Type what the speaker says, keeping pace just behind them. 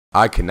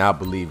I cannot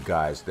believe,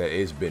 guys, that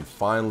it's been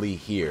finally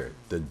here.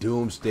 The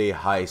Doomsday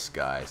Heist,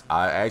 guys.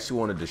 I actually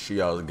wanted to show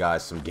y'all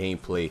guys some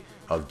gameplay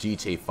of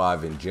GTA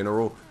 5 in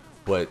general,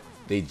 but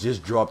they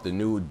just dropped the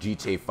new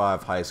GTA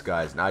 5 heist,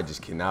 guys, and I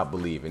just cannot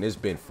believe. And it's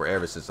been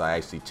forever since I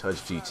actually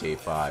touched GTA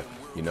 5,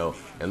 you know.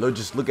 And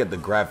just look at the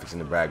graphics in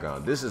the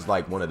background. This is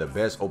like one of the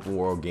best open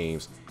world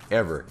games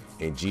ever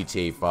in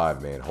GTA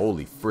 5, man.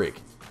 Holy frick.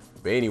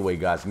 But anyway,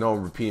 guys, no,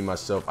 I'm repeating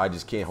myself. I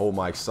just can't hold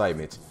my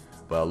excitement.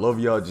 But I love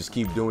y'all. Just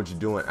keep doing what you're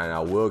doing, and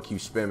I will keep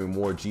spamming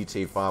more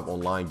GTA 5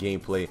 online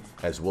gameplay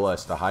as well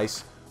as the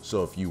heist.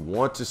 So if you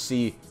want to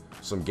see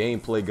some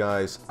gameplay,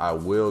 guys, I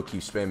will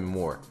keep spamming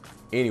more.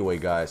 Anyway,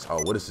 guys,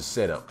 what is the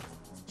setup?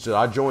 Should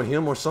I join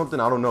him or something?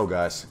 I don't know,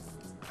 guys.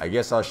 I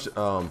guess I should.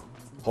 Hold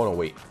on,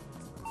 wait.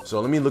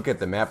 So let me look at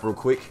the map real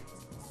quick.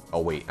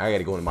 Oh wait, I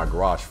gotta go into my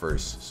garage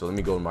first. So let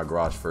me go to my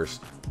garage first.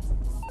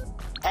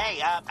 Hey,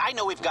 I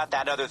know we've got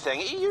that other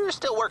thing. You're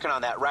still working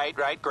on that, right?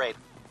 Great.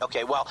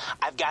 Okay, well,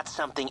 I've got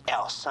something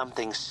else,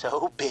 something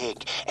so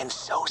big and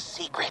so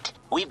secret.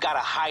 We've got to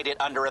hide it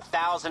under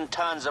 1,000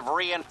 tons of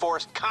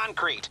reinforced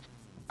concrete.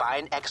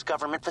 Find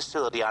ex-government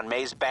facility on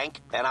Maze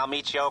Bank, and I'll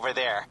meet you over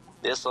there.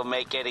 This'll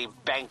make any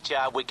bank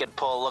job we could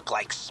pull look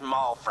like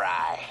small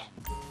fry.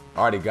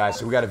 Alrighty, guys,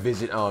 so we got to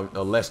visit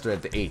Lester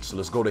at the H. So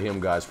let's go to him,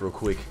 guys, real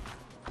quick.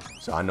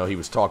 So I know he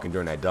was talking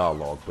during that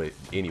dialogue, but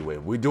anyway,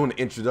 we're doing the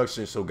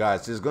introduction. So,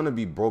 guys, this is going to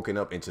be broken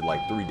up into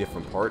like 3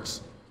 different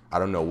parts. I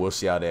don't know. We'll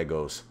see how that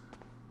goes.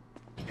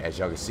 As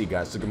y'all can see,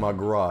 guys, look at my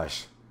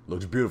garage.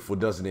 Looks beautiful,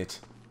 doesn't it?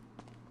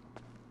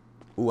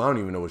 Ooh, I don't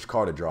even know which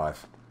car to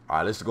drive. All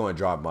right, let's go and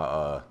drive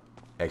my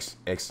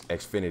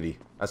Xfinity.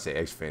 I say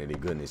Xfinity.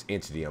 Goodness,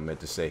 Entity, I meant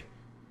to say.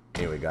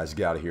 Anyway, guys,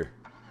 get out of here.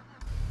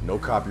 No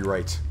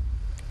copyright.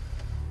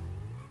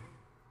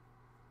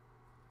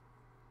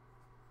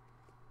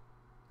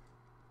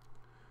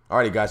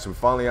 Alrighty, guys, so we're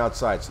finally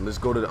outside. So let's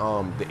go to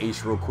the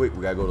H real quick.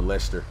 We gotta go to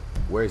Lester.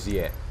 Where is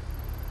he at?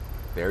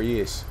 There he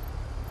is.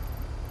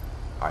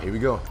 Alright, here we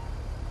go.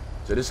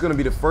 So this is going to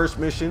be the first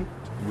mission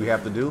we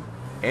have to do.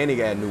 And he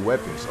got new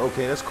weapons.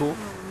 Okay, that's cool.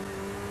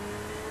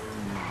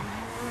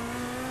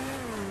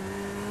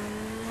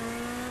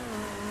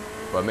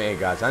 But man,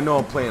 guys, I know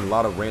I'm playing a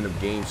lot of random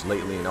games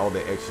lately and all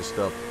that extra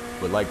stuff.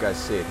 But like I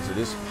said, so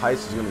this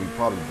heist is going to be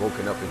probably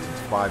broken up into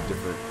 5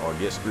 different, or I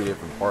guess 3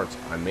 different parts.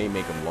 I may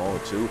make them long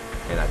too.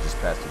 And I just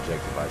passed the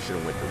objective. I should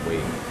have went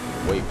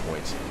the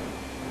waypoints.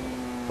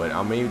 But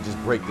I may just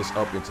break this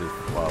up into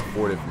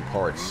 4 different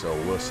parts, so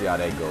we'll see how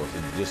that goes.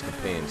 It just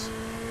depends.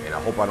 And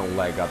I hope I don't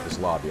lag out this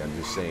lobby, I'm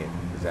just saying,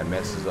 because that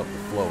messes up the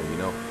flow, you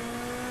know?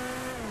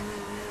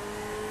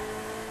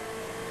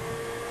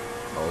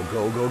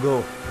 Oh,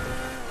 go.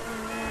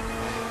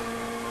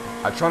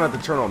 I try not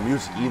to turn on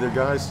music either,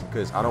 guys,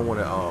 because I don't want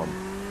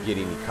to get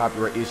any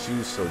copyright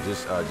issues, so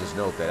just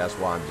note that. That's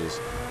why I'm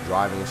just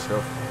driving and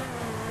stuff.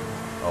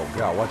 Oh,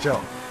 God, watch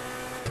out.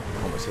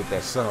 Almost hit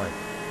that sign.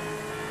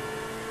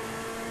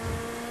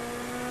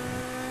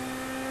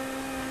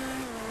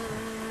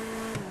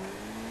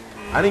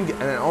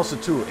 And also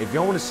too, if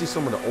y'all want to see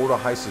some of the older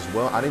heists as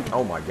well,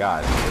 oh my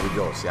God, there we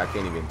go. See, I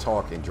can't even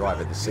talk and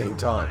drive at the same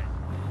time.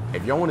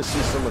 If y'all want to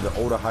see some of the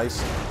older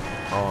heists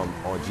on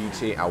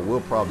GTA, I will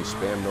probably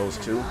spam those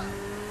too.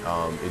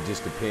 It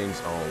just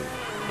depends on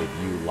if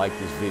you like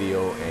this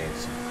video and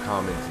some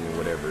comments and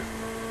whatever.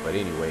 But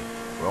anyway,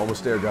 we're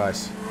almost there,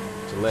 guys,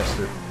 to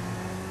Lester.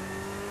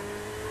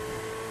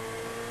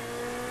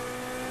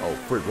 Oh,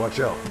 frick, watch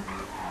out.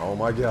 Oh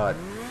my God.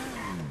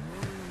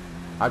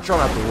 I try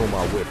not to roll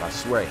my whip. I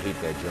swear I hate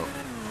that jump.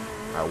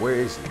 Alright, where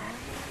is he?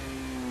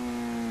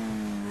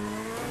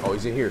 Oh,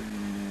 he's in here.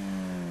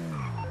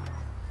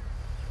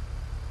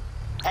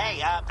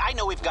 Hey, I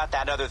know we've got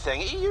that other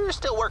thing. You're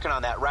still working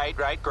on that, right?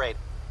 Great.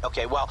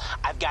 Okay, well,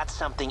 I've got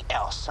something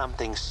else,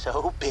 something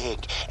so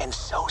big and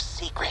so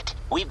secret.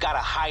 We've got to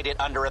hide it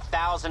under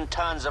 1,000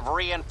 tons of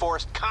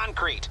reinforced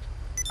concrete.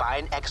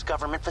 Find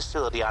ex-government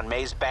facility on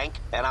Maze Bank,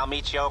 and I'll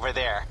meet you over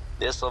there.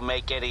 This'll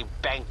make any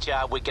bank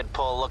job we could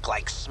pull look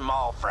like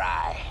small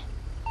fry.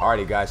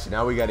 Alrighty, guys, so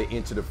now we got to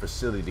enter the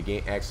facility to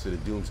gain access to the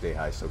Doomsday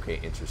Heist. Okay,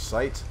 enter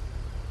site.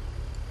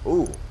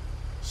 Ooh,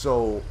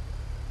 so,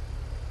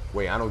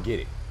 wait, I don't get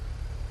it.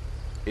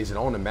 Is it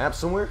on the map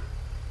somewhere?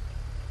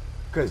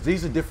 Because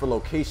these are different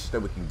locations that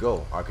we can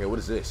go. Okay, what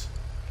is this?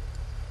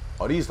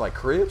 Are these like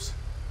cribs?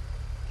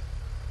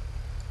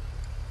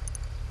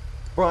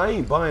 Bro, I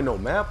ain't buying no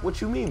map.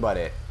 What you mean by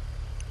that?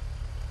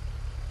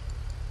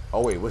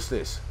 Oh, wait, what's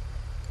this?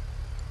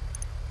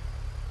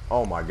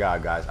 Oh my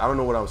God, guys, I don't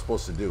know what I'm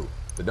supposed to do.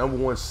 The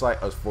 #1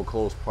 site is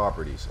foreclosed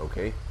properties,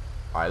 okay?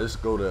 All right, let's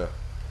go to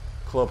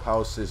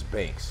clubhouses,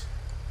 banks,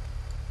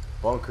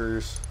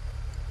 bunkers.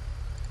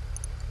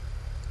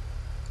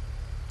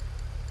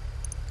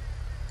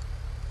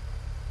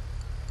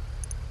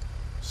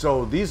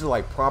 So these are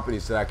like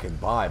properties that I can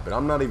buy, but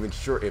I'm not even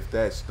sure if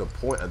that's the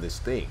point of this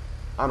thing.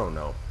 I don't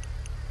know.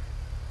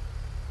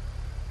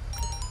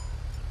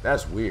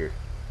 That's weird.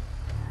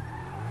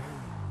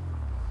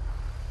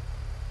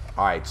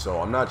 Alright, so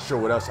I'm not sure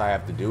what else I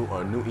have to do.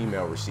 A new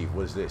email receipt.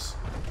 What is this?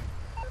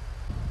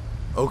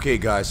 Okay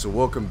guys, so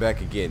welcome back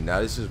again. Now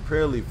this is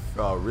really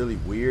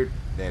weird,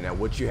 and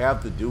what you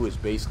have to do is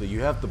basically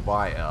you have to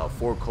buy a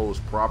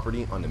foreclosed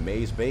property on the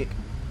maze bank.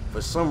 For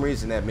some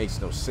reason that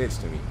makes no sense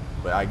to me,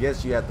 but I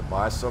guess you have to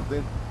buy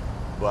something.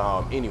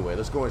 But anyway,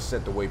 let's go and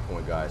set the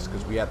waypoint, guys,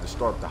 because we have to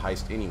start the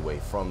heist anyway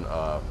from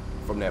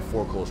that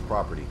foreclosed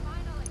property.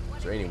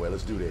 So anyway,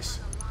 let's do this.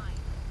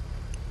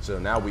 So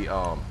now we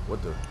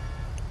what the? All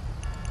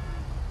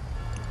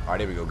right,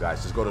 there we go, guys.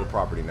 Let's go to the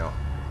property now.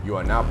 You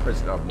are now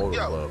president of Motor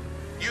Club.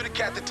 You the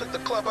cat that took the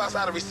clubhouse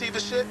out of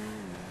receivership?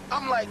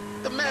 I'm like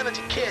the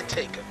manager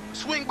caretaker.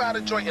 Swing by the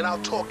joint and I'll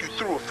talk you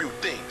through a few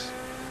things.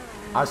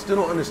 I still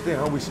don't understand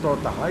how we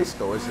start the heist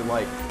though. Is it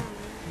like,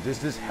 does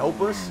this help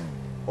us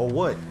or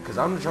what? Because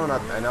I'm trying to,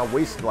 and I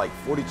wasted like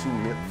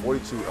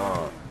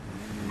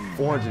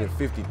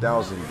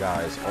 450,000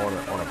 guys on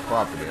a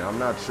property. And I'm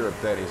not sure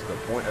if that is the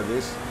point of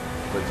this,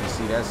 but you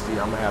see, I'm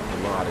gonna have to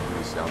learn how to do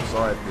this. I'm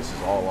sorry if this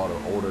is all a lot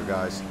of older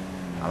guys.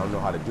 I don't know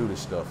how to do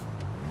this stuff.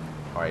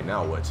 All right,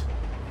 now what?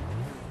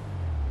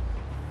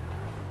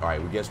 All right,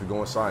 we guess we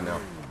go inside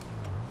now.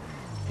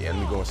 Yeah,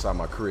 let me go inside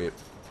my crib.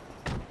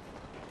 All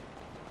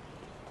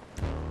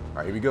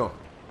right, here we go.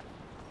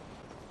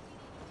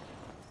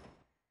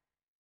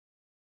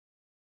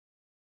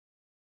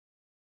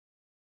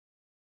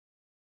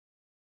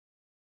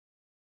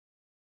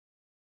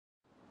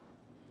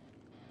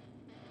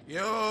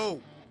 Yo,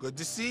 good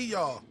to see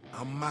y'all.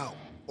 I'm out.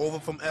 Over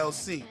from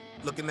LC,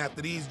 looking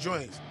after these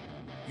joints.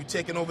 You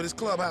taking over this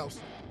clubhouse?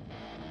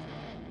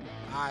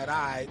 All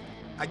right.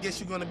 I guess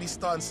you're gonna be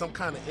starting some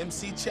kind of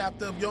MC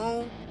chapter of your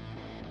own?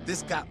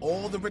 This got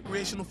all the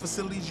recreational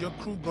facilities your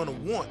crew gonna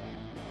want.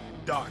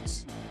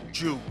 Darts,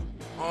 juke,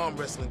 arm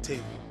wrestling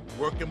table,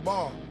 working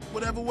bar,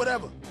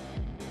 whatever.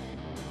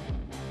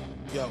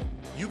 Yo,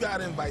 you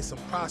gotta invite some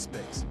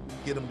prospects,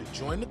 get them to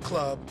join the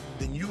club,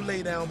 then you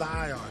lay down the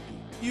hierarchy.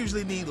 You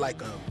usually need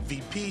like a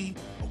VP,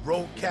 a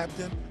road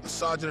captain, a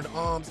sergeant at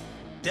arms,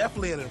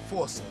 definitely an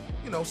enforcer,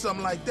 you know,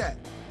 something like that.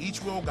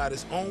 Each role got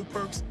its own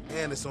perks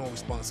and its own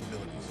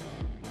responsibilities.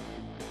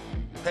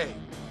 Hey,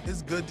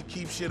 it's good to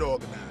keep shit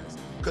organized,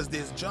 because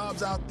there's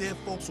jobs out there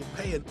folks will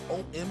pay an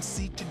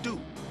OMC to do.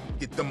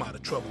 Get them out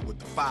of trouble with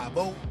the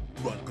 5-0,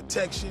 run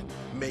protection,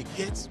 make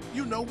hits,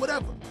 you know,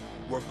 whatever.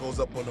 Work goes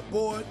up on the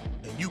board,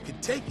 and you can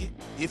take it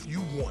if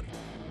you want it.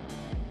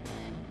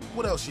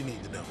 What else you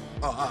need to know?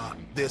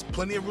 There's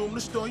plenty of room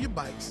to store your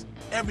bikes.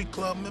 Every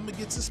club member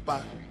gets a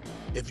spot.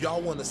 If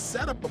y'all want to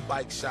set up a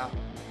bike shop,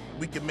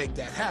 we can make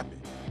that happen.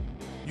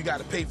 You got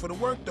to pay for the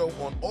work, though,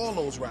 on all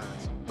those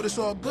rides. But it's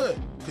all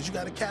good, because you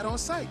got a cat on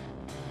site.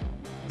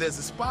 There's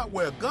a spot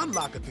where a gun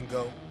locker can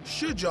go,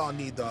 should y'all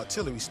need the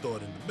artillery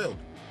stored in the building.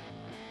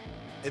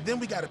 And then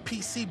we got a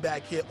PC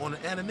back here on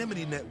the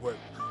anonymity network.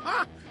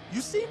 Ha!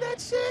 You seen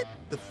that shit?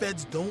 The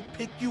feds don't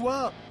pick you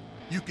up.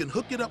 You can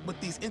hook it up with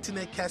these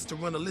internet cats to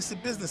run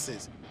illicit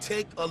businesses.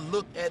 Take a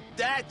look at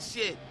that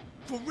shit.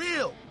 For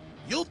real.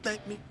 You'll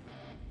thank me.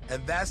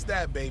 And that's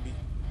that, baby.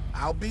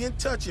 I'll be in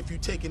touch if you're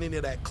taking any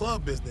of that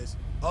club business.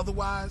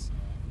 Otherwise,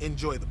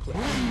 enjoy the play.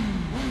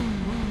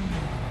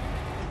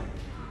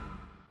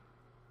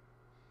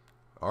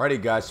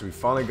 Alrighty guys, so we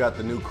finally got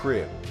the new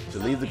crib. To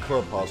leave the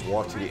clubhouse,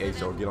 walk to the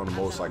exit or get on the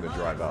motorcycle and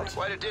drive out.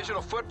 Quite a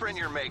digital footprint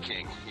you're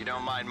making. You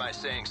don't mind my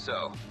saying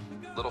so.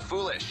 Little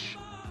foolish.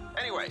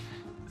 Anyway,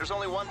 there's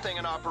only one thing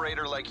an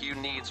operator like you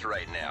needs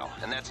right now,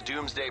 and that's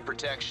doomsday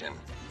protection.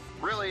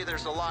 Really,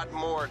 there's a lot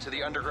more to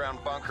the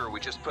underground bunker we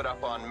just put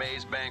up on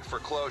Maze Bank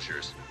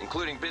foreclosures,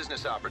 including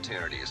business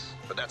opportunities,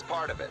 but that's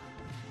part of it.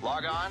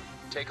 Log on,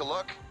 take a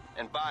look,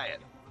 and buy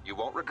it. You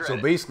won't regret it.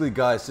 So basically,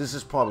 guys, this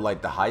is probably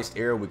like the heist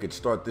era. We could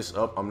start this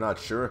up. I'm not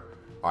sure.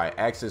 All right,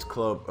 access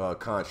club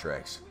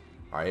contracts.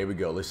 All right, here we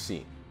go. Let's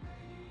see.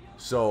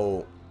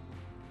 So,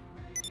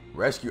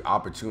 rescue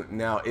opportunity.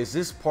 Now, is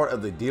this part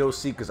of the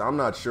DLC? Because I'm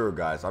not sure,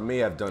 guys. I may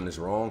have done this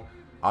wrong.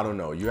 I don't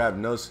know. You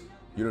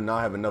do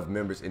not have enough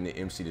members in the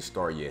MC to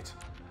start yet.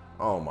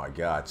 Oh my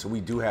God. So we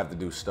do have to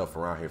do stuff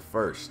around here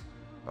first.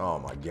 Oh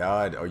my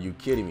God. Are you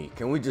kidding me?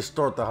 Can we just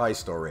start the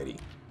heist already?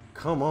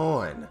 Come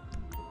on.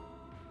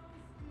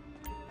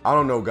 I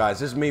don't know,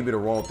 guys. This may be the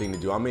wrong thing to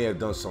do. I may have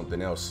done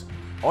something else.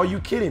 Are you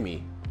kidding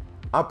me?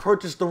 I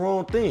purchased the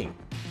wrong thing.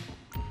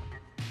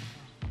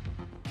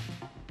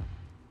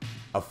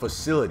 A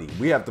facility.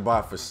 We have to buy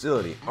a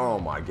facility. Oh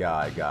my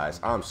God, guys.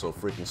 I'm so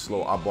freaking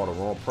slow. I bought a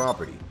wrong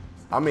property.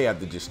 I may have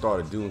to just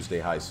start a doomsday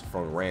heist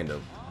from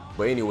random.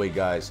 But anyway,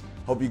 guys,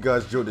 hope you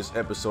guys enjoyed this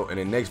episode. In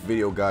the next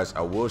video, guys,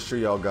 I will show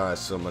y'all guys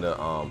some of the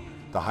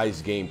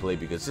heist gameplay,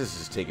 because this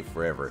is taking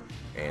forever.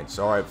 And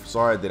sorry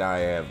that I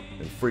have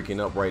been freaking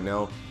up right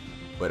now.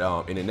 But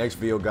in the next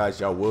video,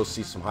 guys, y'all will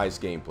see some heist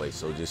gameplay.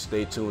 So just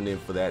stay tuned in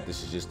for that.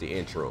 This is just the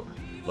intro.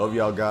 Love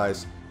y'all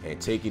guys, and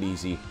take it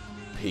easy.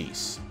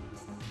 Peace.